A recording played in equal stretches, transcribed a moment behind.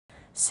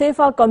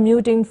Safer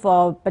commuting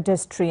for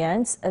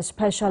pedestrians,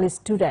 especially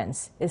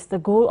students, is the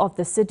goal of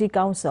the City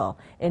Council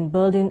in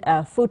building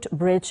a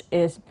footbridge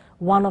in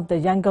one of the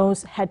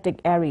Yangon's hectic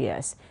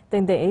areas.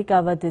 Then they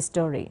covered this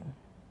story.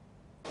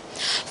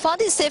 For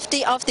the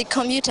safety of the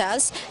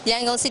commuters,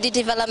 Yangon City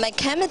Development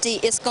Committee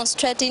is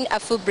constructing a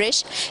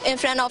footbridge in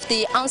front of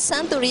the Aung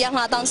San Suu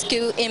Kyi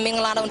School in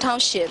Mingladong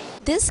Township.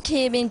 This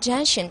key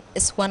junction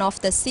is one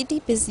of the city's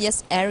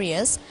busiest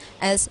areas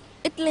as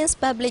it links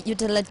public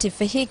utility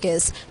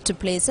vehicles to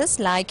places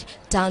like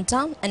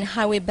downtown and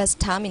highway bus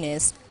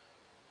terminus.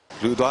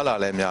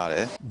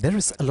 There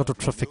is a lot of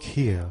traffic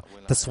here.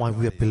 That's why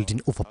we are building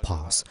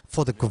overpass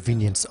for the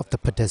convenience of the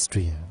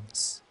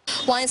pedestrians.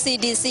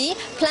 YCDC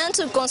planned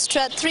to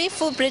construct 3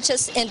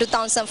 footbridges in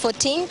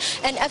 2014,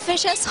 and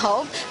officials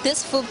hope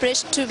this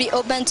footbridge to be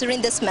open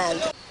during this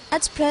month.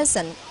 At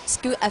present,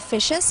 school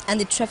officials and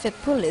the traffic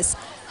police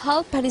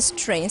help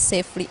pedestrians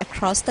safely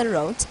across the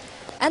road,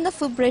 and the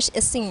footbridge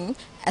is seen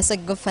as a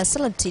good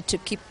facility to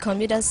keep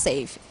commuters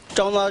safe.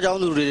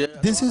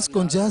 This is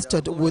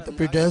congested with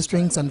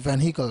pedestrians and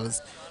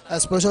vehicles,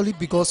 especially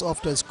because of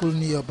the school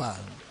nearby.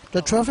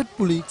 The traffic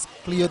police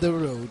clear the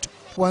road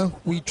when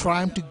we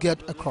try to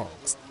get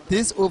across.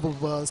 This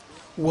overpass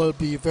will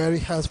be very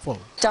helpful.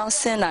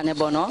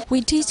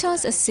 We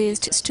teachers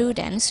assist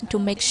students to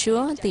make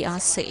sure they are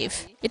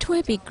safe. It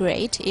will be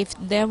great if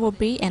there will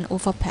be an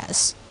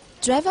overpass.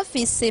 Drivers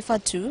feel safer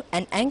too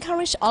and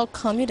encourage all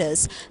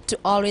commuters to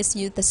always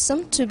use the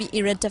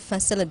soon-to-be-erected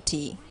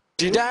facility.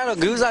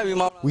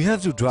 We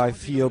have to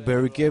drive here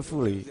very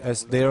carefully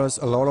as there are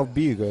a lot of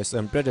vehicles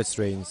and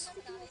pedestrians.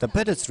 The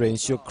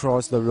pedestrians should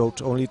cross the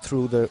road only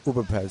through the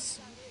overpass.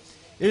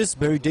 It is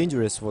very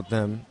dangerous for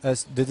them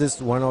as this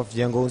is one of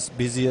Yangon's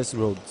busiest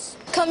roads.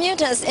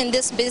 Commuters in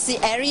this busy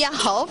area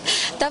hope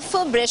the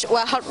footbridge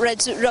will help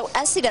reduce road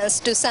accidents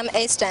to some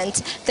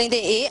extent.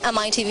 Mitv,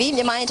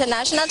 Myanmar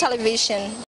International Television.